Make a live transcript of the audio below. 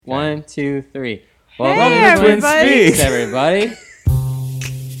1, 2, 3. Welcome Welcome to Twin Speaks, everybody.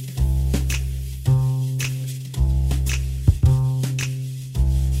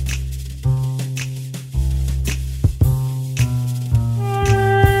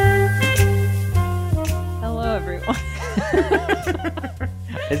 Hello, everyone.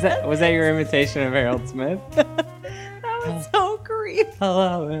 Was that your imitation of Harold Smith? That was so creepy.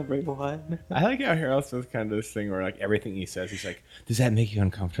 Hello, everyone. I like how Harold Smith kind of this thing where like everything he says, he's like, "Does that make you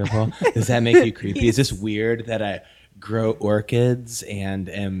uncomfortable? Does that make you creepy? Is this weird that I grow orchids and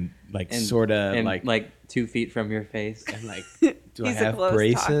am like sort of like 2 feet from your face? and like do I He's a have close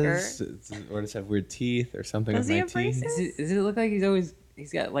braces or does it have weird teeth or something Does with he my have teeth?" braces? Does it look like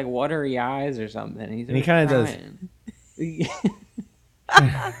he's got like watery eyes or something? And he kind of does.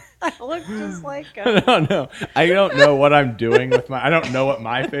 I look just like I him. don't know. I don't know what I'm doing with my. I don't know what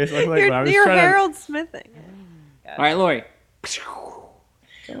my face looks like. But I was You're trying Harold Smithing. All right, Lori. to.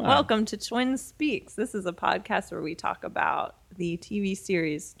 Come on. Welcome to Twin Speaks. This is a podcast where we talk about the TV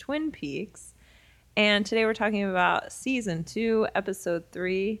series Twin Peaks. And today we're talking about season 2, episode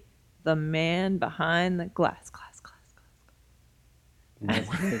 3, The Man Behind the Glass.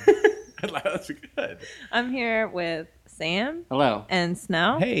 That's good. I'm here with Sam Hello. and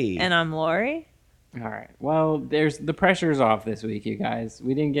Snell. Hey. And I'm Lori. All right. Well, the pressure's off this week, you guys.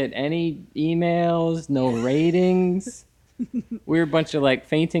 We didn't get any emails, no ratings. We were a bunch of like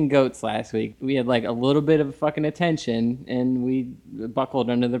fainting goats last week. We had like a little bit of fucking attention, and we buckled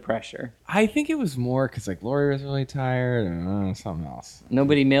under the pressure. I think it was more because like Lori was really tired and something else.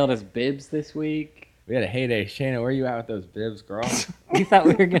 Nobody mailed us bibs this week. We had a heyday. Shayna, where you at with those bibs, girl? We thought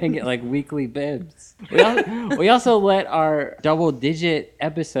we were gonna get like weekly bibs. We also let our double-digit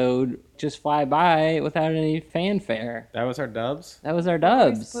episode just fly by without any fanfare. That was our dubs. That was our What are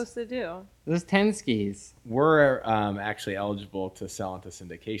we dubs. supposed to do? Those 10 skis. We're actually eligible to sell into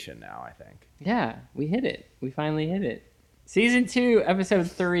syndication now, I think. Yeah, we hit it. We finally hit it. Season 2, episode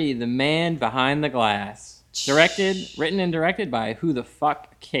 3, The Man Behind the Glass. Written and directed by Who the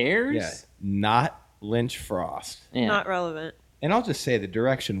Fuck Cares? Yeah, not Lynch Frost. Yeah. Not relevant. And I'll just say the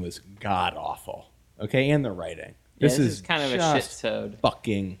direction was god-awful, okay? And the writing. Yeah, This is kind of a just shit-sode.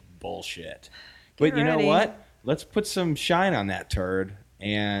 fucking bullshit. Get But you know ready. what? Let's put some shine on that turd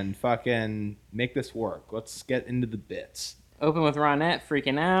and fucking make this work. Let's get into the bits. Open with Ronette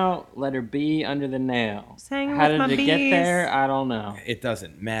freaking out. Let her be under the nail. Just hanging How with did my it get bees. there? I don't know. It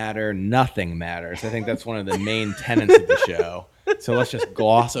doesn't matter. Nothing matters. I think that's one of the main tenets of the show. So let's just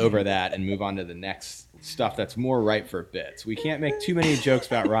gloss over that and move on to the next stuff that's more ripe for bits. We can't make too many jokes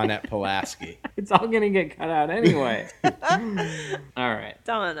about Ronette Pulaski. It's all going to get cut out anyway. All right.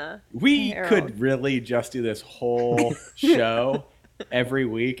 Donna. We Harold. could really just do this whole show every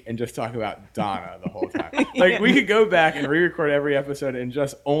week and just talk about Donna the whole time. Like, we could go back and re-record every episode and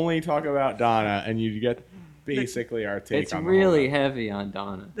just only talk about Donna, and you get basically our take It's on really the whole heavy on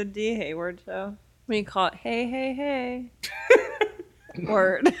Donna. The D. Hayward show. We call it Hey, Hey, Hey.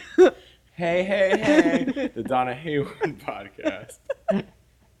 Word. Hey, hey, hey, the Donna Hayward podcast. All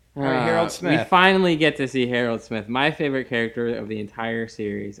right, Harold Smith. We finally get to see Harold Smith, my favorite character of the entire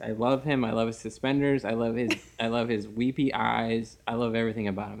series. I love him. I love his suspenders. I love his weepy eyes. I love everything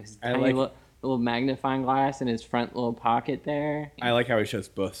about him. His I tiny like- little magnifying glass in his front little pocket there. I like how he shows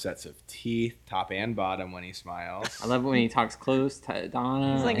both sets of teeth, top and bottom, when he smiles. I love it when he talks close to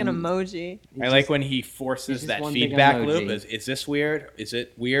Donna. It's like an and emoji. he's I like just- when he he's forces just that one big feedback emoji. loop. Is this weird? Is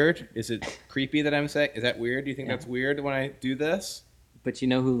it weird? Is it creepy that I'm saying? Is that weird? Do you think Yeah. that's weird when I do this? But you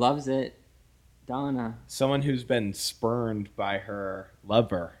know who loves it? Donna. Someone who's been spurned by her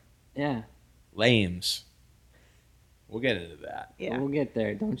lover. Yeah. Lames. We'll get into that. Yeah. We'll get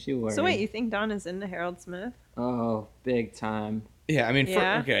there. Don't you worry. So wait, you think Donna's into Harold Smith? Oh, big time. Yeah, I mean,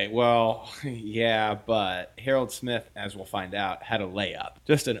 Yeah? okay, well, yeah, but Harold Smith, as we'll find out, had a layup.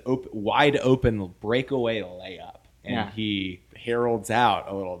 Just an wide open breakaway layup. And Yeah. he heralds out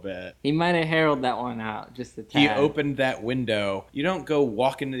a little bit. He might have heralded that one out just a tad. He opened that window. You don't go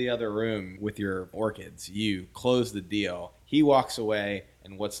walk into the other room with your orchids. You close the deal. He walks away,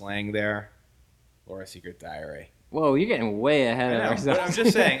 and what's laying there? Laura's Secret Diary. Whoa, you're getting way I ahead of know, ourselves.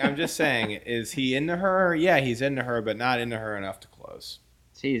 but I'm just saying, is he into her? Yeah, he's into her, but not into her enough to close.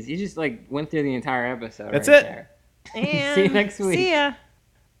 Jeez, you just like went through the entire episode. That's right it. There. And See you next week. See ya.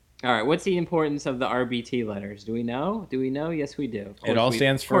 All right, what's the importance of the RBT letters? Do we know? Yes, we do. Of It all course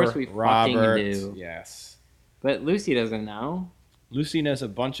stands of for course we Robert. fucking do. Yes. But Lucy doesn't know. Lucy knows a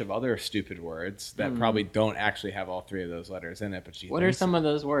bunch of other stupid words that probably don't actually have all three of those letters in it, but she What are thinks some of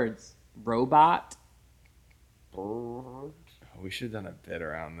those words? Robot. we should have done a bit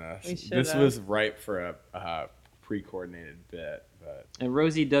around this. We should This have. was ripe for a pre-coordinated bit, But And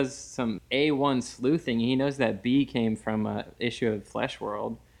Rosie does some A1 sleuthing. He knows that B came from an issue of Flesh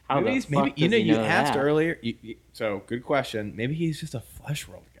World. How maybe, the fuck you does know, he you know asked that? earlier. So good question. Maybe he's just a Flesh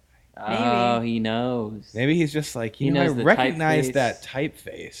World guy. Oh, Maybe. he knows. Maybe he's just like, He you know, I knows the recognize typeface. that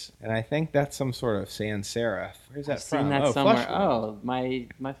typeface, and I think that's some sort of sans serif. Where's that I've from? seen that oh, somewhere. Flesh World. Oh,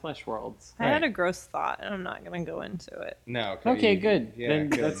 my Flesh Worlds. I had Right. a gross thought, and I'm not going to go into it. No. Okay, good. Yeah, then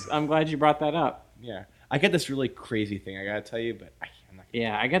good. I'm glad you brought that up. Yeah, I get this really crazy thing I gotta tell you, but I'm not.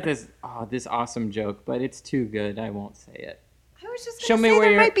 Yeah, I got this awesome joke, but it's too good. I won't say it. I was just Show going me to say where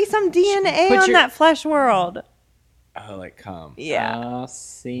there you're- might be some DNA Put on your- that Flesh World. Oh, like come. Yeah. Oh,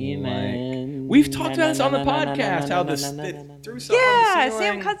 semen. We've talked about this on the podcast. How this through something. Yeah, on the Sam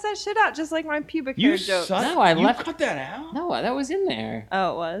ceiling. cuts that shit out just like my pubic You hair joke. No, I you left- cut that out. No, that was in there.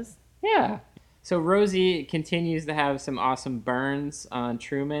 Oh, it was? Yeah. So Rosie continues to have some awesome burns on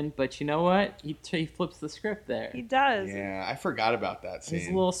Truman, but you know what? He flips the script there. He does. Yeah, I forgot about that His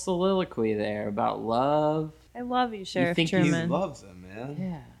scene. little soliloquy there about love. I love you, Sheriff think he's He Truman. loves him, man.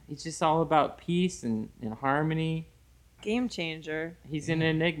 Yeah. He's just all about peace and harmony. Game changer. He's an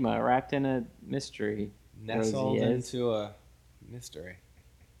enigma wrapped in a mystery. Nestled Rosie is. into a mystery.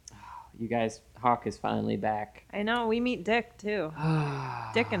 You guys, Hawk is finally back. I know. We meet Dick, too.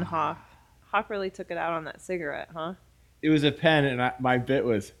 Dick and Hawk. Hawk really took it out on that cigarette, huh? It was a pen, and my bit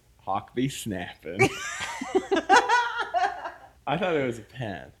was Hawk be snapping. I thought it was a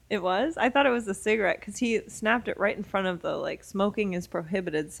pen. It was? I thought it was a cigarette because he snapped it right in front of the, like, smoking is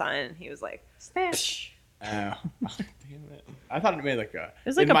prohibited sign. And he was like, snap. Oh, damn it! I thought it made like a.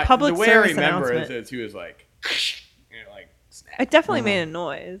 was like in a public the way service I remember announcement. is he was like, like snap. It definitely made a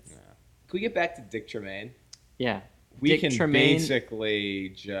noise. Can we get back to Dick Tremaine? Yeah. We Dick can Tremaine. basically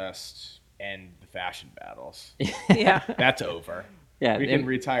just end the fashion battles. Yeah. That's over. Yeah. We can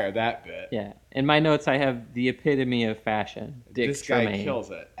retire that bit. Yeah. In my notes, I have the epitome of fashion. Dick This guy Tremaine.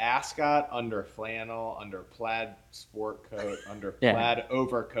 kills it. Ascot under flannel, under plaid sport coat, under Yeah. plaid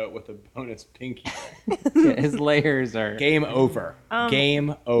overcoat with a bonus pinky ring. Yeah, his layers are. Game over.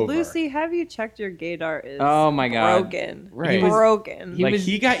 Game over. Lucy, have you checked your gaydar is Oh my God. broken. Right. He was- Broken. he Like was-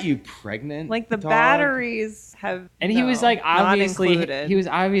 he got you pregnant. like the dog? batteries have And he was like not obviously included. he was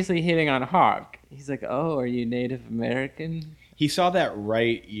obviously hitting on Hawk. He's like, "Oh, are you Native American?" He saw that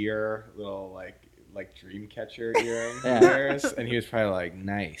right ear, little like dream catcher earring he Yeah. wears, and he was probably like,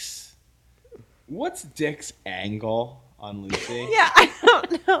 "Nice." What's Dick's angle on Lucy? Yeah, I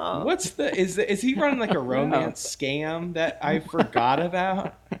don't know. What's is he running like a romance scam that I forgot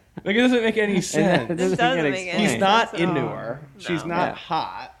about? Like it doesn't make any sense. It doesn't doesn't get make any explained. He's not sense. into Oh, her. She's no. not Yeah.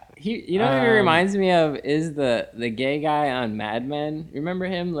 hot. You know what he reminds me of is the gay guy on Mad Men. Remember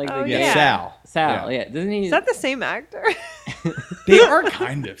him? Like Oh, the Yeah, gay Yeah. Sal. Yeah. Doesn't he? Is that the same actor? They are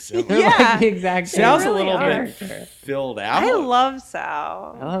kind of similar. They're Yeah. like the exact same Sal's really a little are. bit character. filled out. I love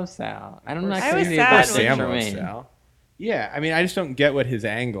Sal. I love Sal. I'm not I was crazy sad about Or when- Dick Sam loves Tremaine. Sal. Yeah, I mean, I just don't get what his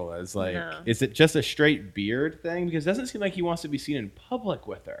angle is. Like, No. is it just a straight beard thing? Because it doesn't seem like he wants to be seen in public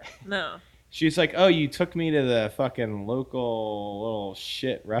with her. No. She's like, "Oh, you took me to the fucking local little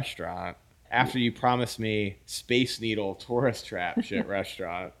shit restaurant after you promised me Space Needle tourist trap shit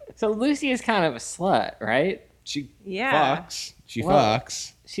restaurant." So Lucy is kind of a slut, right? She Yeah. fucks. She Well-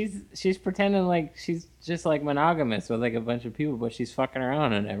 fucks. She's pretending like she's just like monogamous with like a bunch of people, but she's fucking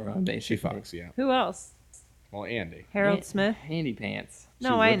around on everyone She basically. fucks, yeah. Who else? Well, Andy. Harold Smith? Handy pants. She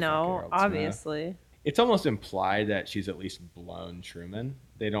No, would I fuck know. Harold Smith. Obviously. It's almost implied that she's at least blown Truman.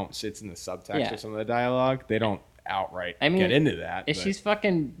 They don't. It's in the subtext Yeah. of some of the dialogue. They don't outright I mean, get into that. If but she's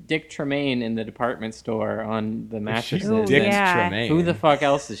fucking Dick Tremaine in the department store on the if mattresses, she's Oh, Dick then yeah. Tremaine. who the fuck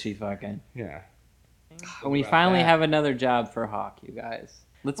else is she fucking? Yeah. When we about finally that? have another job for Hawk, you guys.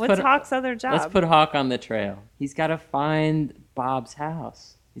 What's Hawk's other job? Let's put Hawk on the trail. He's got to find Bob's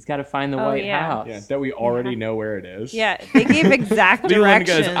house. He's got to find the Oh, White yeah. House. Yeah, that we already know where it is. Yeah, they gave exact Leland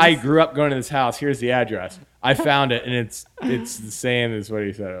directions. goes, "I grew up going to this house. Here's the address. I found it, and it's the same as what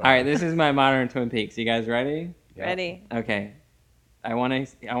he said." All right, this is my modern Twin Peaks. You guys ready? Yeah. Ready? Okay. I want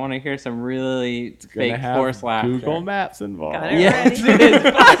to hear some really Gonna fake have forced laughter. Google Maps involved. Got it. Yes, Ready? it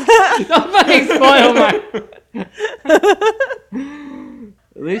is. Don't fucking spoil my.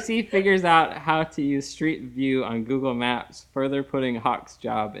 Lucy figures out how to use Street View on Google Maps, further putting Hawk's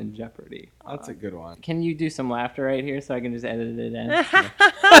job in jeopardy. That's a good one. Can you do some laughter right here so I can just edit it in?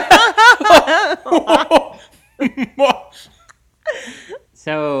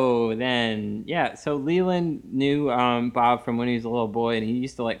 So then, yeah. So Leland knew Bob from when he was a little boy, and he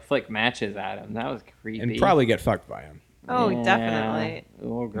used to like flick matches at him. That was creepy. And probably get fucked by him. Oh, Yeah, definitely. A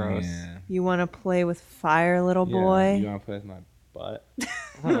little gross. Yeah. You want to play with fire, little boy? You want to play with my butt.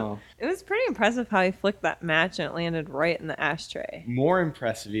 Oh, It was pretty impressive how he flicked that match and it landed right in the ashtray. More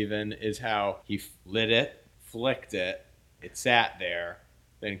impressive even is how he lit it, flicked it, it sat there,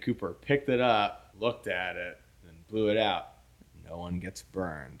 then Cooper picked it up, looked at it, and blew it out. No one gets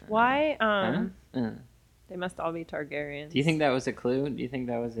burned. Why? huh? They must all be Targaryens. Do you think that was a clue? Do you think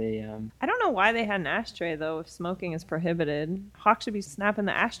that was a? I don't know why they had an ashtray though. If smoking is prohibited, Hawk should be snapping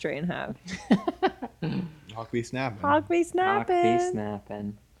the ashtray in half. Hawk be snapping. Hawk be Hawk snapping. be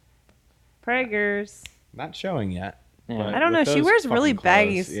snapping. Praggers. Not showing yet. Yeah. but I don't with know. She those wears really fucking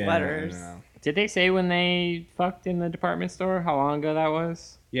baggy clothes, yeah, sweaters. I know. Did they say when they fucked in the department store? How long ago that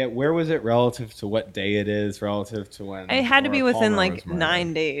was? Yeah, where was it relative to what day it is, relative to when? It had to be Laura within Palmer like was murdered?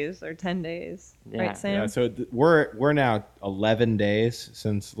 9 days or 10 days. Yeah. Right, Sam? Yeah, so we're now 11 days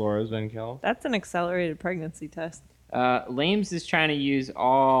since Laura's been killed. That's an accelerated pregnancy test. Lames is trying to use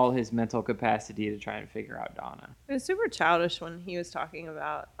all his mental capacity to try and figure out Donna. It was super childish when he was talking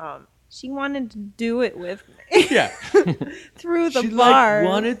about she wanted to do it with me Yeah, through the she bars.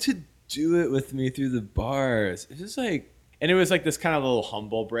 wanted to do it with me through the bars. It's just like, and it was like this kind of little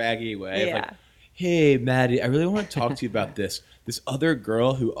humble braggy way. Yeah. Of like, hey, Maddie, I really want to talk to you about this. This other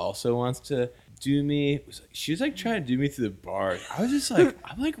girl who also wants to do me. She was like trying to do me through the bars. I was just like,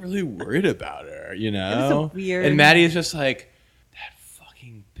 I'm like really worried about her, you know? It was a weird- And Maddie is just like, that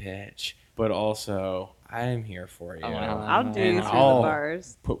fucking bitch. But also, I am here for you. I'll do you And through I'll the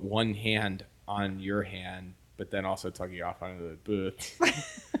bars. put one hand on your hand, but then also tug you off onto the booth.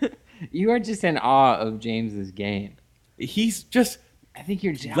 You are just in awe of James's game. He's just I think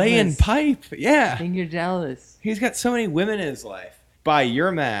you're jealous. laying pipe. I Yeah. think you're jealous. He's got so many women in his life. By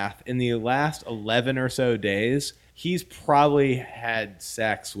your math, in the last 11 or so days, he's probably had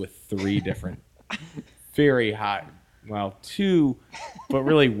sex with 3 different very hot, well, 2, but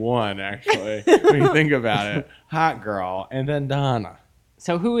really 1, actually, when you think about it. Hot girl, and then Donna.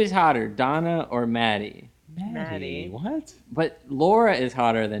 So who is hotter, Donna or Maddie? Maddie. What? But Laura is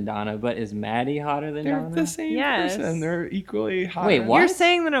hotter than Donna, but is Maddie hotter than They're Donna? the same Yes. person. They're equally hot. Wait, what? You're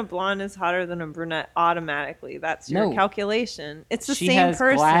saying that a blonde is hotter than a brunette automatically. That's your No. calculation. It's the she same has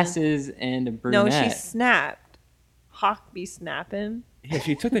person. glasses and a brunette. No, she snapped. Hawk be snapping. Yeah,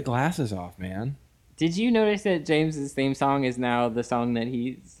 she took the glasses off, man. Did you notice that James's theme song is now the song that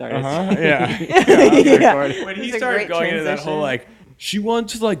he started? Yeah. Yeah. When he It's a started great going into that transition. whole like, she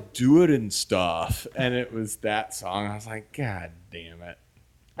wanted to like do it and stuff, and it was that song. I was like, God damn it!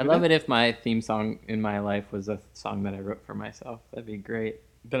 I love it if my theme song in my life was a song that I wrote for myself. That'd be great.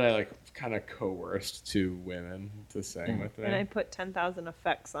 That I like kind of coerced 2 women to sing with me. And I put 10,000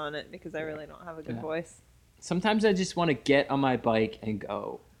 effects on it because I really don't have a good Yeah. voice. Sometimes I just want to get on my bike and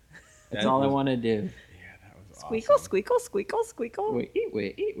go. That's all I want to do. Yeah, that was Squeakle, awesome. squeakle, squeakle, squeakle.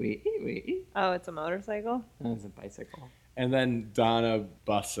 Wait. Oh, it's a motorcycle? That's a bicycle. And then Donna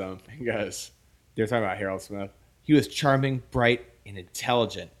busts him and goes, they're talking about Harold Smith. He was charming, bright, and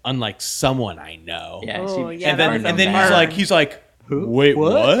intelligent, unlike someone I know. Yeah, Oh, she, yeah, and that then, was and a then burn. he's like, wait,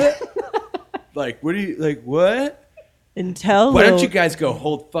 what? Like, what do you, like, what? Intelligent. Why don't you guys go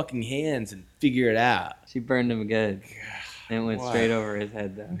hold fucking hands and figure it out? she burned him good. And it went Wow. straight over his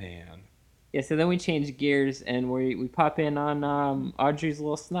head, though. Man. Yeah, so then we change gears and we pop in on Audrey's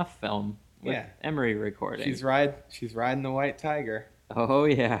little snuff film with Yeah. Emery recording. She's riding the white tiger. Oh,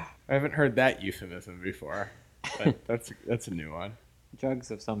 yeah. I haven't heard that euphemism before. But that's a new one.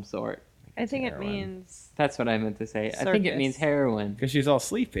 Drugs of some sort. I think it Heroin. means That's what I meant to say. I think it Circus. means heroin. Because she's all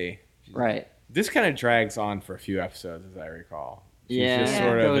sleepy. Right. This kind of drags on for a few episodes, as I recall. She's Yeah, just Yeah.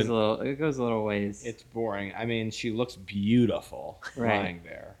 sort it of goes a little. It goes a little ways. it's boring. I mean, she looks beautiful Right. lying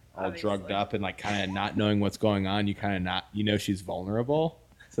there, all Obviously. drugged up and like kind of not knowing what's going on. You kind of not, she's vulnerable,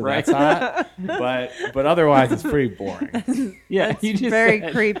 so Right. that's hot. but otherwise, it's pretty boring. yeah, it's very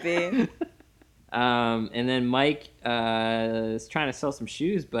creepy. And then Mike is trying to sell some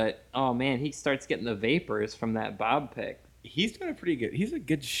shoes, but oh man, he starts getting the vapors from that bob pick. He's doing a pretty good. He's a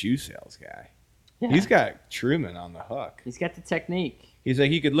good shoe sales guy. Yeah. He's got Truman on the hook. He's got the technique. He's like,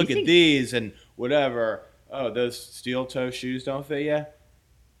 you could look You at think- these and whatever. Oh, those steel toe shoes don't fit you.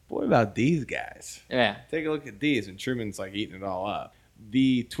 But what about these guys? Yeah. Take a look at these, and Truman's like eating it all up.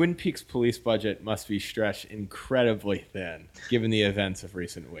 The Twin Peaks police budget must be stretched incredibly thin, given the events of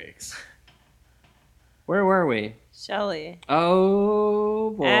recent weeks. Where were we? Shelly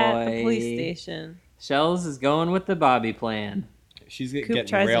Oh boy. at the police station. Shells is going with the Bobby plan. She's Coop getting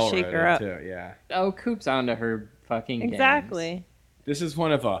tries to railroaded shake her up. too. Yeah, Oh, Coop's onto her fucking games. Exactly. this is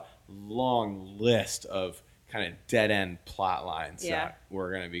one of a long list of kind of dead end plot lines Yeah. that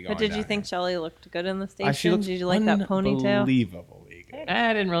we're going to be going. But did you down think here. Shelly looked good in the She station? looks Did you like that ponytail? Unbelievably good. Okay.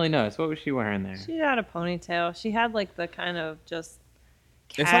 I didn't really notice. What was she wearing there? She had a ponytail. She had like the kind of just.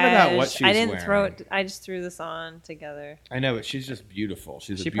 It's not about what cash- she's I didn't throw wearing. it. I just threw this on together. I know, but she's just beautiful.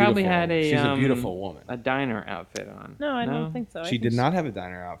 She She's probably had a She's a beautiful woman. a diner outfit on. No, I don't think so. I She think did not have a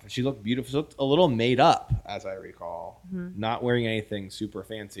diner outfit. She looked beautiful. She looked a little made up, as I recall. Mm-hmm. Not wearing anything super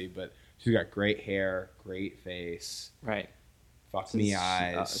fancy, but she's got great hair, great face, Right. fuck me She's-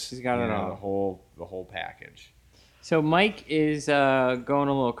 eyes. she's got you it know, all. the whole package. So Mike is going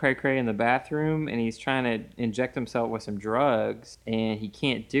a little cray-cray in the bathroom, and he's trying to inject himself with some drugs, and he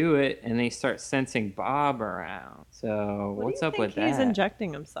can't do it, and they start sensing Bob around. So What what's do you up think with that? he's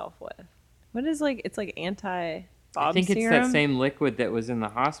injecting himself with? What is like? It's like anti-Bob I think it's serum. that same liquid that was in the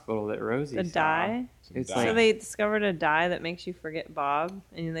hospital that Rosie The saw. dye. It's Dye. So like they discovered a dye that makes you forget Bob,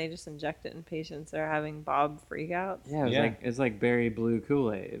 and they just inject it in patients that are having Bob freakouts. yeah, it's like berry blue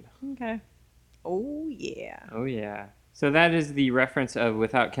Kool-Aid. Okay. Oh yeah. Oh yeah. So that is the reference of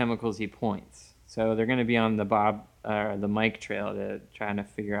without chemicals he points. So they're going to be on the Mike trail to trying to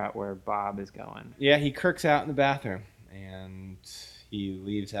figure out where Bob is going. Yeah, he kirks out in the bathroom, and he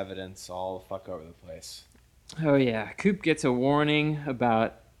leaves evidence all the fuck over the place. Oh yeah, Coop gets a warning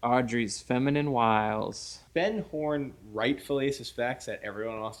about Audrey's feminine wiles. Ben Horn rightfully suspects that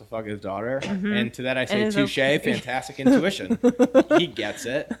everyone wants to fuck his daughter, Mm-hmm. and to that I say is touche, okay. fantastic intuition. He gets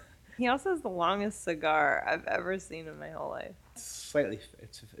it. He also has the longest cigar I've ever seen in my whole life.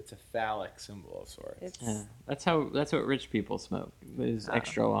 It's a phallic symbol of sorts. It's Yeah, that's what rich people smoke. Those Oh.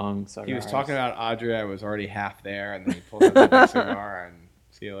 extra long cigars. He was talking about Audrey. I was already half there, and then he pulled out the next cigar and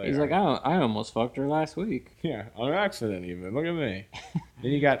see you later. He's like, I almost fucked her last week. yeah, on accident even. Look at me.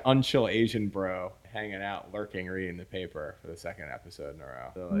 Then you got unchill Asian bro hanging out, lurking, reading the paper for the second episode in a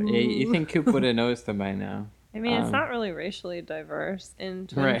row. So, like, Yeah, you think Coop would have noticed him by now? I mean, it's Um, not really racially diverse in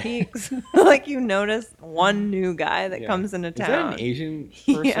Twin Right. Peaks. Like you notice one new guy that yeah. comes into Is that town. an Asian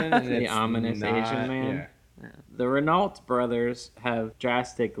person? Yeah. And The it's ominous not- Asian man? Yeah. The Renault brothers have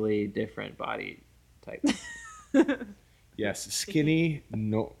drastically different body types. Yes, skinny,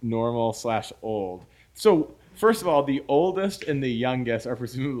 normal / old. So, first of all, the oldest and the youngest are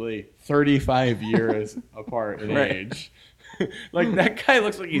presumably 35 years apart in Right. age. Like, that guy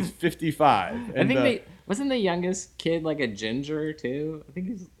looks like he's 55. I think wasn't the youngest kid like a ginger too? I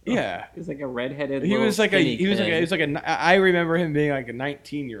think Yeah. he's like a redheaded. He little was like skinny kid. I remember him being like a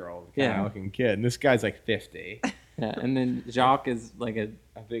 19-year-old kind Yeah. of looking kid, and this guy's like 50, Yeah, and then Jacques is like a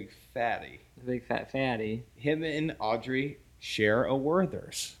a big fatty. big fat fatty. Him and Audrey share a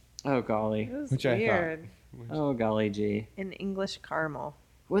Werther's. Oh golly. It was Which I thought- weird. Oh golly gee. In English caramel.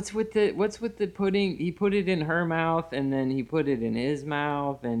 What's with the pudding? He put it in her mouth and then he put it in his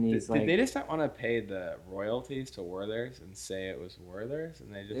mouth and he's Did like they just not want to pay the royalties to Werther's and say it was Werther's,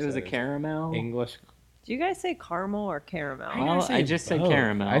 and they just it was a said it's caramel. English. Do you guys say caramel or caramel? Well, I just said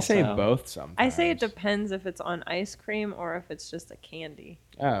caramel, I say so- both sometimes. I say it depends if it's on ice cream or if it's just a candy.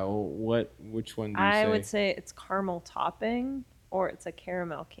 Oh, which one do you I say? would say it's caramel topping or it's a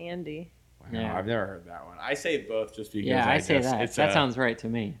caramel candy. Wow, Yeah. I've never heard that one. I say both just because. Yeah, I say just, that. It's That sounds right to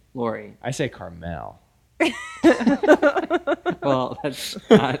me. Lori. I say Carmel. Well, that's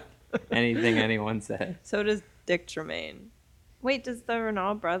not anything anyone said. So does Dick Tremaine. Wait, does the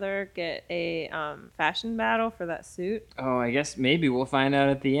Renault brother get a fashion battle for that suit? Oh, I guess maybe we'll find out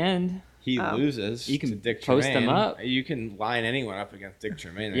at the end. He Oh. loses. You can to Dick post him Tremaine. up. You can line anyone up against Dick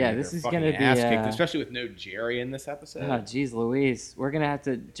Tremaine. Yeah, They're this is fucking gonna be, ass kicked, uh, especially with no Jerry in this episode. Oh, geez, Louise. We're going to have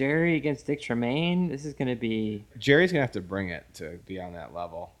to... Jerry against Dick Tremaine. This is going to be... Jerry's gonna have to bring it to be on that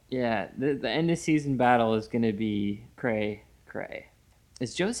level. Yeah, the end of season battle is going to be cray.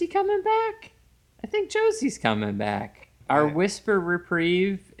 Is Josie coming back? I think Josie's coming back. Our Right. whisper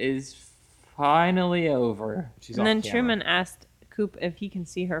reprieve is finally over. She's And off then camera. Truman asked Coop if he can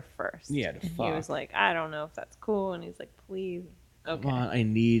see her first. Yeah, to and fuck. he was like, I don't know if that's cool. And he's like, please. Okay. Come on, I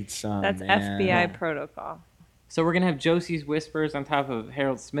need some. That's man. FBI protocol. So we're going to have Josie's whispers on top of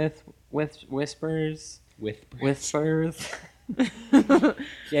Harold Smith with whispers. With Whispers. Are you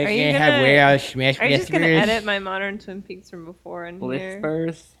just going to edit my modern Twin Peaks from before in here?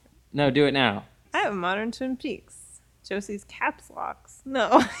 Whispers. No, do it now. I have modern Twin Peaks. Josie's caps locks.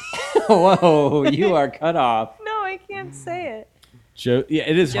 No. Whoa, you are cut off. No, I can't say it. Yeah,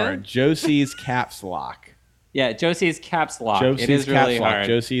 it is Jo- hard. Josie's caps lock. Yeah, Josie's caps lock. Josie's It is really caps lock. hard.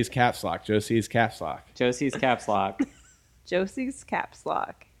 Josie's caps lock. Josie's caps lock. Josie's caps lock. Josie's caps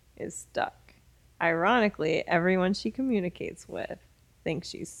lock is stuck. Ironically, everyone she communicates with thinks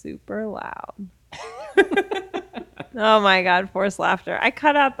she's super loud. Oh my God, forced laughter. I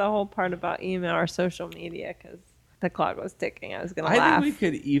cut out the whole part about email or social media because the clock was ticking. I was going to I laugh. think we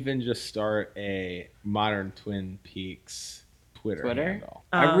could even just start a modern Twin Peaks Twitter Twitter? handle.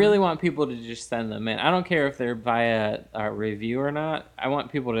 I really want people to just send them in. I don't care if they're via a review or not. I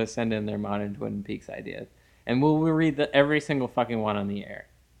want people to send in their modern Twin Peaks ideas. And we'll read every single fucking one on the air.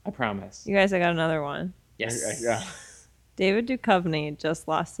 I promise. You guys, I got another one. Yes. Yeah. David Duchovny just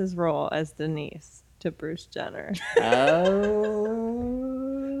lost his role as Denise to Bruce Jenner.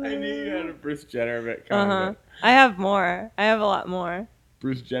 Oh. I knew you had a Bruce Jenner bit coming. Uh-huh. but I have more. I have a lot more.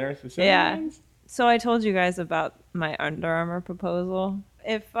 Bruce Jenner specific Yeah. ones? So I told you guys about my Under Armour proposal.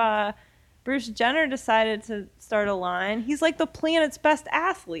 If Bruce Jenner decided to start a line, he's like the planet's best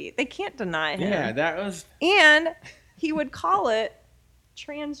athlete. They can't deny him. Yeah, that was... And he would call it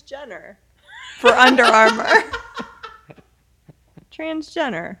transgender for Under Armour.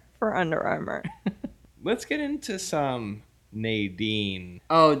 Transgender for Under Armour. Let's get into some Nadine.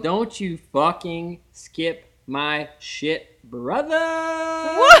 Oh, don't you fucking skip my shit, brother.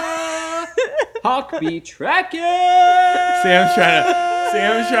 Hawk be tracking. Sam's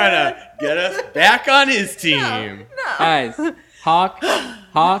trying to get us back on his team. Guys,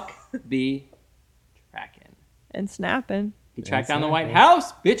 Hawk be tracking. And snapping. He tracked down the White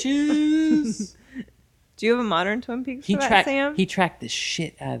House, bitches. Do you have a modern Twin Peaks for that, Sam? He tracked the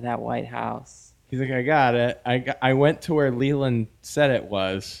shit out of that White House. He's like, I got it. I went to where Leland said it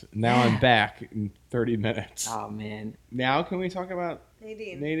was. Now I'm back in 30 minutes. Oh man. Now can we talk about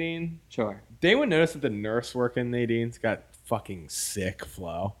Nadine. Nadine? Sure. Did anyone notice that the nurse working Nadine's got fucking sick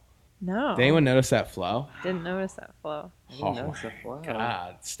flow? No. Did anyone notice that flow? Didn't notice that flow. I didn't notice the flow.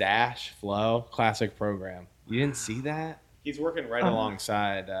 God, stash, flow, classic program. You didn't see that? He's working right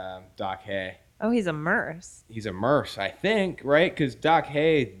alongside Doc Hay. Oh, he's a Merce. He's a Merce, I think, right? Because Doc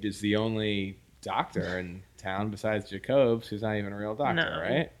Hay is the only doctor in town besides Jacobs who's not even a real doctor, No.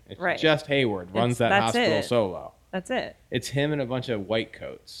 right? It's Right. just Hayward runs that that's hospital it. solo. That's it. It's him and a bunch of white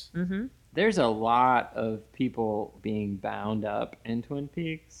coats. Mm-hmm. There's a lot of people being bound up in Twin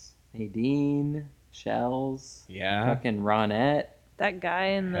Peaks. Nadine, Shells, Yeah, fucking Ronette, That guy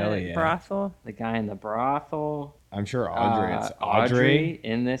in Hell the yeah. brothel. the guy in the brothel. I'm sure Audrey. It's Audrey. Audrey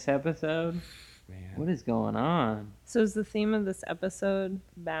in this episode. Man, What is going on? So is the theme of this episode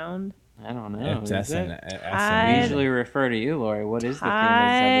bound? I don't know. it's Is it? SN. I Tied- usually refer to you, Lori. What is the theme of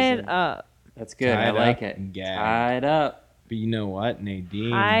Tied this episode? up. That's good. I Tied like up it. and gagged. Tied up. But you know what?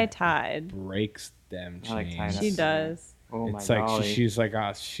 Nadine High tide. breaks them I like chains. tied up. She does. Oh my It's like golly. she's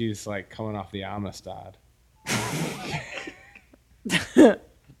like coming off the Amistad.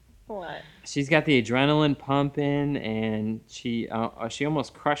 What? She's got the adrenaline pumping, and she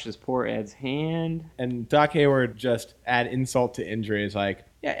almost crushes poor Ed's hand. And Doc Hayward just add insult to injury is like,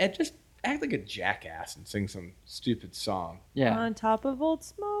 yeah, Ed, just act like a jackass and sing some stupid song. Yeah. On top of Old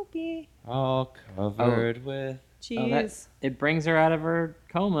Smoky. All covered with. Oh, that, Cheese. it brings her out of her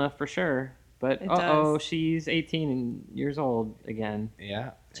coma for sure. But It uh-oh, does. she's 18 years old again.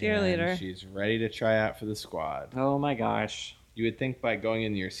 Yeah. Cheerleader. And she's ready to try out for the squad. Oh my gosh. You would think by going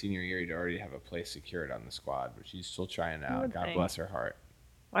into your senior year, you'd already have a place secured on the squad, but she's still trying out. would God think. bless her heart.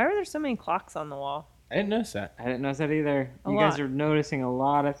 Why were there so many clocks on the wall? I didn't notice that. I didn't notice that either. A You guys lot. are noticing a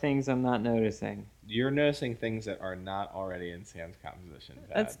lot of things I'm not noticing. You're noticing things that are not already in Sam's composition.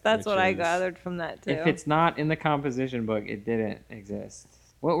 That's pad, what I which is- gathered from that too. If it's not in the composition book, it didn't exist.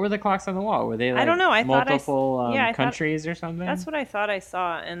 What were the clocks on the wall? Were they like don't know. I thought I s- multiple yeah, I thought- countries or something? That's what I thought I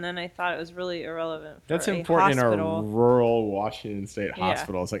saw, and then I thought it was really irrelevant. For That's a important hospital. in a rural Washington State Yeah.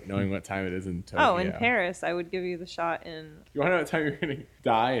 hospital. It's like knowing what time it is in Tokyo. Oh, in Paris, I would give you the shot in. You want to know what time you're going to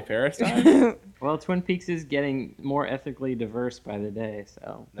die in Paris time? Well, Twin Peaks is getting more ethically diverse by the day,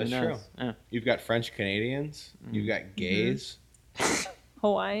 so who That's knows? true. Yeah. You've got French Canadians. You've got gays.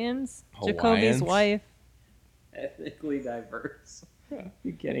 Hawaiians. Hawaiians. Jacoby's wife. Ethically diverse.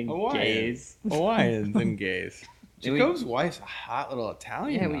 You're getting Hawaiian. gays. Hawaiians and gays. And we- Jacob's wife's a hot little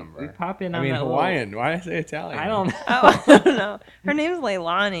Italian Yeah, number. we pop in I on mean, that little- Hawaiian. Why did I say Italian? I don't know. Oh, I don't know. Her name's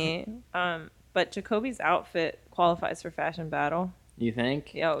Leilani. But Jacoby's outfit qualifies for Fashion Battle. You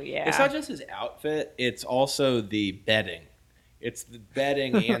think? Oh yeah. It's not just his outfit, it's also the bedding. It's the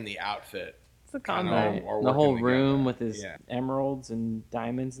bedding and the outfit. It's a Kinda combo. Right. are The whole working room together. with his Yeah. emeralds and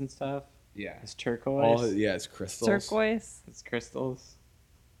diamonds and stuff. Yeah. His turquoise. All his, yeah, it's crystals. Turquoise. His crystals.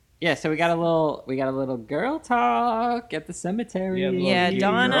 Yeah, so we got a little girl talk at the cemetery. Yeah, little Yeah, Little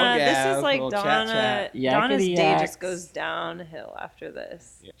Donna. girl This gab, is like little Donna. chat, chat. Donna's Yakety day yaks. just goes downhill after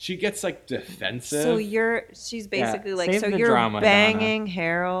this. Yeah. She gets like defensive. So she's basically like, save so the you're drama, banging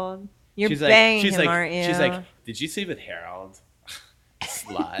Harold. You're she's banging she's him, aren't you? She's like, did you sleep with Harold?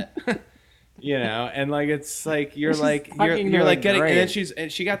 Slut. You know, and like it's like you're She's like fucking you're to like a getting, and then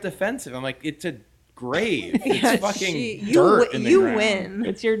grave. she got defensive. I'm like, it's a grave. It's Yeah, fucking you dirt in the you ground. win.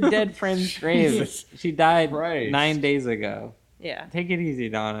 It's your dead friend's grave. She died Christ. 9 days ago. Yeah. Take it easy,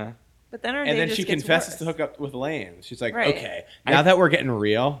 Donna. But then her And day then just she gets confesses worse. to hook up with Lames. She's like, Right. okay, now that we're getting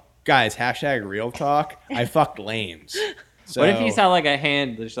real, guys, hashtag real talk, I fucked Lames. So, What if you saw like a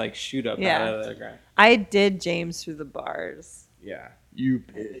hand just like shoot up Yeah. out of the ground? I did James through the bars. Yeah. You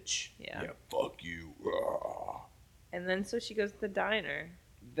bitch. Yeah. Fuck you. Ugh. And then so she goes to the diner.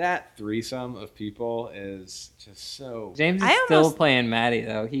 That threesome of people is just so... James is I still almost- playing Maddie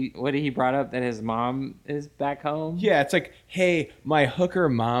though. He brought up that his mom is back home. Yeah, it's like, hey, my hooker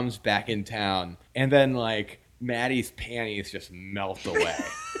mom's back in town. And then, like, Maddie's panties just melt away.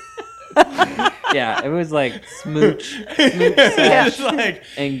 Yeah, it was like smooch, It's like,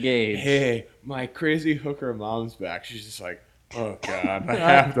 engage. hey, my crazy hooker mom's back. She's just like, oh, God, I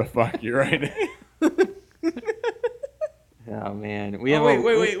have to fuck you right now. Oh man, we Oh, have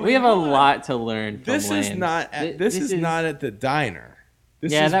wait, we have a hold on. lot to learn from This is Lames. not at, Th- this is not at the diner.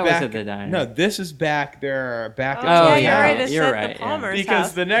 This Yeah, is that was back, at the diner. No, this is back there, back Oh, at Oh, yeah, the you're yeah, right. house. It's you're at right, the yeah. Palmer's Because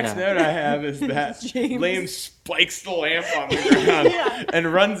house. the next Yeah. note I have is that James. Lame spikes the lamp on the ground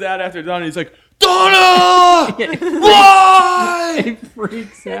and runs out after Donna. He's like, Donna! Why? He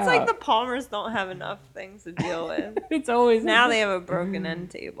freaks out. It's like the Palmers don't have enough things to deal with. It's always Now they have a broken end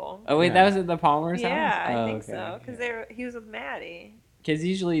table. Oh wait, Yeah. that was at the Palmer's house. Yeah, I Oh, think okay. so. Because he was with Maddie. Because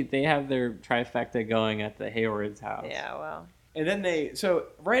usually they have their trifecta going at the Hayward's house. Yeah, well. And then so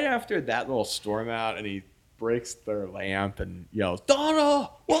right after that little storm out and he breaks their lamp and yells,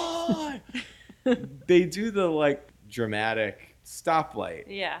 Donna, why? They do the like dramatic stoplight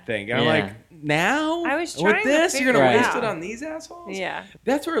Yeah. thing. And I'm Yeah. like, now? I was With trying to this? You're figure going to it waste out. it on these assholes? Yeah.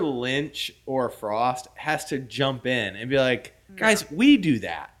 That's where Lynch or Frost has to jump in and be like, guys, we do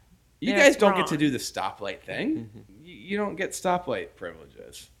that. You Yeah, guys it's don't get wrong. to do the stoplight thing. You don't get stoplight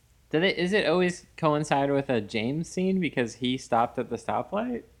privileges. Is it always coincide with a James scene because he stopped at the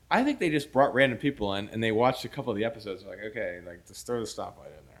stoplight? I think they just brought random people in and they watched a couple of the episodes. Like, okay, like just throw the stoplight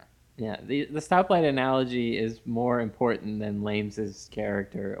in there. Yeah, the stoplight analogy is more important than Lames'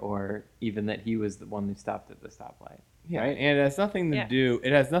 character, or even that he was the one who stopped at the stoplight. Yeah, Right? and it has nothing to Yeah. do.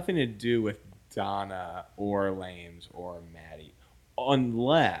 It has nothing to do with Donna or Lames or Maddie,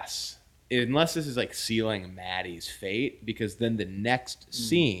 unless this is like sealing Maddie's fate. Because then the next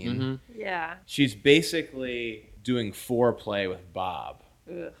scene, Mm-hmm. Yeah. she's basically doing foreplay with Bob.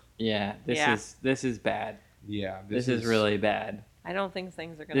 Ugh. Yeah, this is bad. Yeah, This is really bad. I don't think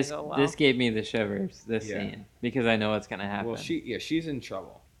things are going to This go well. this gave me the shivers. This Yeah. scene because I know what's gonna happen. well. She's in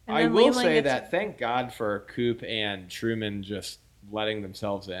trouble. And I then will Leland say gets- that thank God for Coop and Truman just letting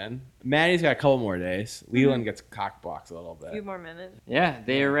themselves in. Maddie's got a couple more days. Leland gets cockblocked a little a few bit. more minutes. Yeah,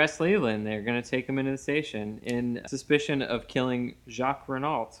 they arrest Leland. They're going to take him into the station in suspicion of killing Jacques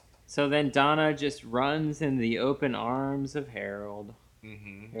Renault. So then Donna just runs in the open arms of Harold.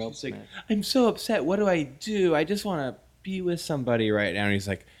 Mm-hmm. Harold She's like, Smith. I'm so upset. What do I do? I just want to be with somebody right now. And he's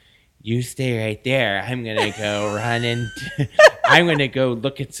like, you stay right there. I'm going to go run into... I'm going to go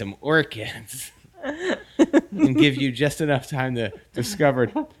look at some orchids. And give you just enough time to discover...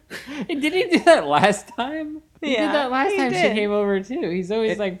 Did he do that last time? He Yeah, did that last he time she did. came over too. He's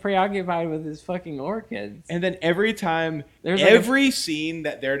always like preoccupied with his fucking orchids. And then every time, There's like every scene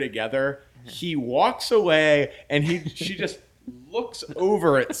that they're together, he walks away and she just looks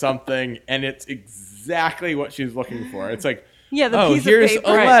over at something and it's exactly what she's looking for. It's like, Yeah, the oh, piece here's of a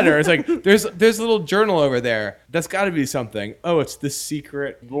paper. letter. It's like, there's a little journal over there. That's got to be something. Oh, it's the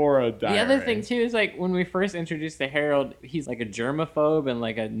secret Laura diary. The other thing too is like when we first introduced to Harold, he's like a germaphobe and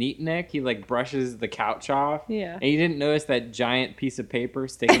like a neatnik. He like brushes the couch off. Yeah. And you didn't notice that giant piece of paper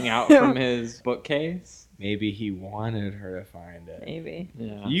sticking out from his bookcase. Maybe he wanted her to find it. Maybe.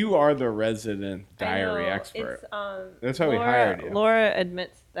 Yeah. You are the resident diary I know. expert. It's, That's why we hired you. Laura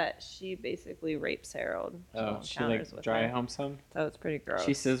admits that she basically rapes Harold. Oh, she encounters like with dry him. humps him. So it's pretty gross.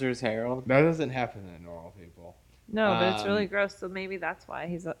 She scissors Harold. That doesn't happen to normal people. No, but it's really Um, gross. So maybe that's why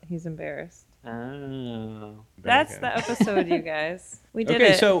he's embarrassed. Oh. That's Okay. the episode, you guys. We did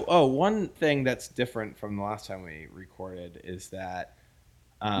Okay, it. so one thing that's different from the last time we recorded is that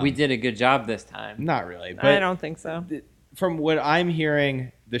We did a good job this time. not really, but I don't think so. from what I'm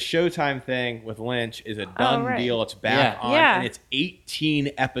hearing, the Showtime thing with Lynch is a done right. deal. It's back Yeah. on, Yeah. and it's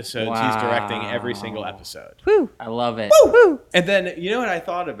 18 episodes. He's directing every single episode. Whew. I love it. Woo. And then you know what I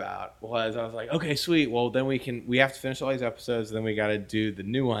thought about was I was like, okay, sweet. Well, then we have to finish all these episodes. Then we got to do the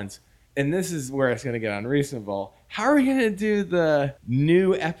new ones. And this is where it's going to get unreasonable. How are we going to do the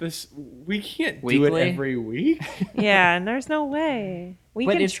new episode? We can't do Weekly? it every week. Yeah, and there's no way. We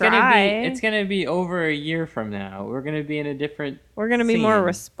But can it's try. gonna be over a year from now. We're gonna be in a different. We're gonna be more scene.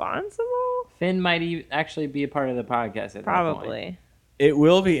 responsible. Finn might actually be a part of the podcast at that point. Probably. It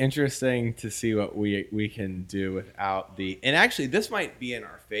will be interesting to see what we can do without the. And actually, this might be in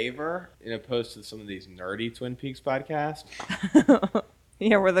our favor in opposed to some of these nerdy Twin Peaks podcasts.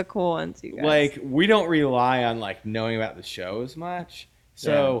 Yeah, we're the cool ones, you guys. Like, we don't rely on like knowing about the show as much.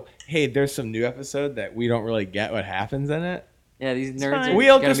 So, hey, there's some new episode that we don't really get what happens in it. Yeah, these It's nerds fine. are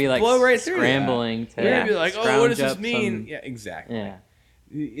We'll gonna just be like blow right through that. scrambling to. We're gonna be like, oh, what does this scrounge up mean? some- Yeah, exactly. Yeah.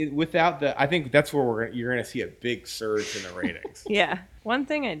 Without the, I think that's where you're gonna see a big surge in the ratings. Yeah. One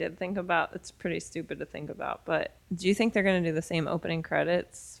thing I did think about, it's pretty stupid to think about, but do you think they're going to do the same opening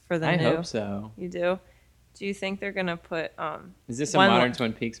credits for the I new? hope so. You do? Do you think they're going to put Is this a one- modern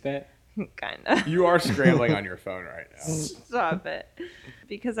Twin Peaks bet? kind of. You are scrambling on your phone right now. Stop it.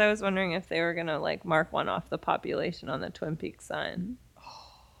 Because I was wondering if they were going to like mark one off the population on the Twin Peaks sign.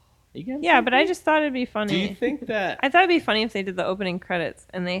 You guys Yeah, but I just thought it'd be funny. Do you think that? I thought it'd be funny if they did the opening credits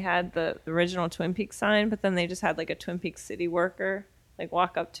and they had the original Twin Peaks sign, but then they just had like a Twin Peaks city worker like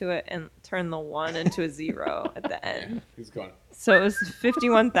walk up to it and turn the 1 into a 0 at the end. Who's going? So it was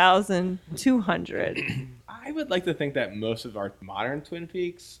 51,200. I would like to think that most of our modern Twin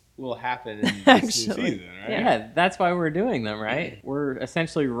Peaks will happen in this new Actually, season, right? Yeah, that's why we're doing them, right? We're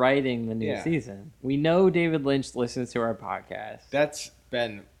essentially writing the new Yeah. season. We know David Lynch listens to our podcast. That's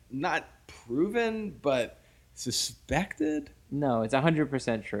been not proven, but suspected. No, it's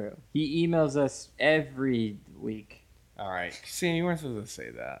 100% true. He emails us every week. All right, Sam, you weren't supposed to say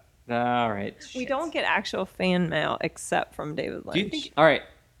that. All right. We shit. don't get actual fan mail except from David Lynch. Do you think All right.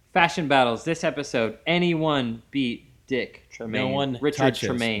 Fashion battles. This episode, anyone beat Dick Tremaine? no one Richard touches?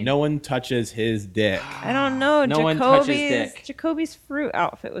 Tremaine. No one touches his dick. I don't know. No one touches Jacoby's Dick. Jacoby's fruit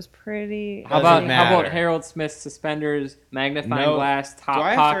outfit was pretty. How Doesn't about matter. Harold Smith's suspenders, magnifying No. glass, top Do I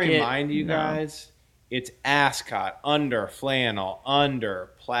have pocket? to remind you No. guys? It's ascot, under flannel,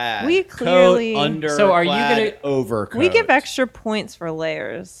 under plaid. We clearly- coat, under So are you plaid, overcoat. We give extra points for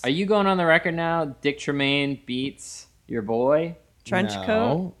layers. Are you going on the record now? Dick Tremaine beats your boy? Trench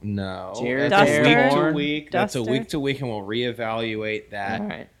coat. No, Jared that's a week Duster. to week. That's a Duster. week to week, and we'll reevaluate that. All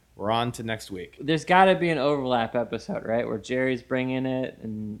right. We're on to next week. There's got to be an overlap episode, right? Where Jerry's bringing it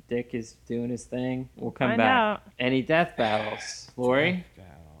and Dick is doing his thing. We'll come Find back. out. Any death battles? Lori?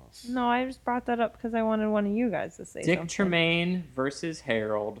 No, I just brought that up because I wanted one of you guys to say Dick something. Tremaine versus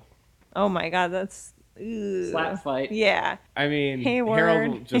Harold. Oh my God, that's ew. Slap fight. Yeah. I mean, Hayward.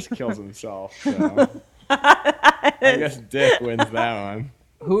 Harold just kills himself. So I guess Dick wins that one.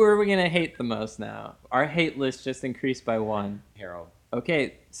 Who are we going to hate the most now? Our hate list just increased by 1. Harold. Okay,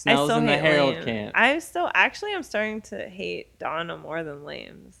 I Snell's still in the hate Harold Lame. camp. I'm starting to hate Donna more than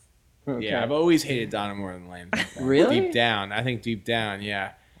Lames. Okay. Yeah, I've always hated Donna more than Lame. Really? Deep down, I think deep down,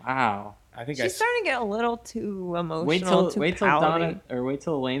 yeah. Wow. I think She's starting to get a little too emotional. Wait till pouty. Donna or wait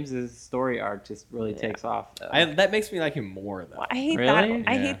till Lames' story arc just really takes off. Though. that makes me like him more though. Well, I hate Really? that.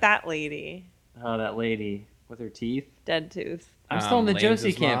 I Yeah. hate that lady. Oh, that lady with her teeth. Dead tooth. I'm still in the Lames'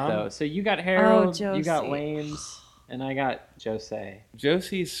 Josie camp mom? though. So you got Harold, you got Josie. Lames, and I got Jose.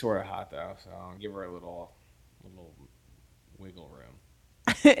 Josie's sort of hot though, so I'll give her a little wiggle room.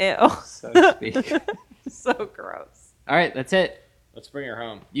 Ew. So to speak. So gross. All right, that's it. Let's bring her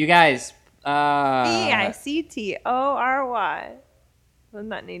home. You guys. EICTORY. Wasn't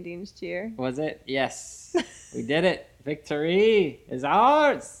that Nadine's cheer? Was it? Yes. We did it. Victory is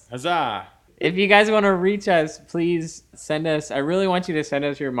ours. Huzzah! If you guys want to reach us, please send us. I really want you to send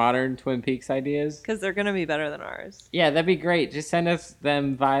us your modern Twin Peaks ideas. Because they're going to be better than ours. Yeah, that'd be great. Just send us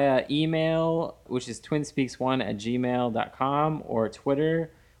them via email, which is twinspeaks1@gmail.com, or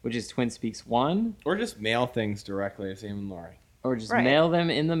Twitter, which is twinspeaks1, Or just mail things directly to Sam and Lori. or just Right. mail them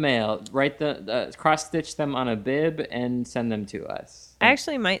in the mail. Write the cross-stitch them on a bib and send them to us. I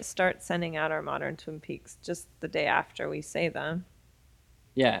actually might start sending out our modern Twin Peaks just the day after we say them.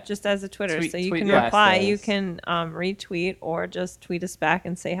 Yeah. Just as a Twitter. Tweet- so you tweet can blast reply. us. You can retweet or just tweet us back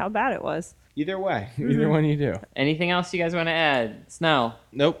and say how bad it was. Either way, either one you do. Anything else you guys want to add? Snow.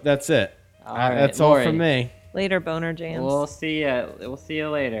 Nope, that's it. All right, That's all Lori. from me. Later, boner jams. We'll see ya. We'll see you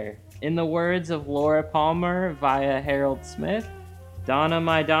later. In the words of Laura Palmer via Harold Smith, Donna,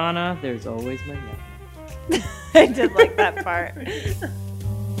 my Donna, there's always my Donna. I did like that part.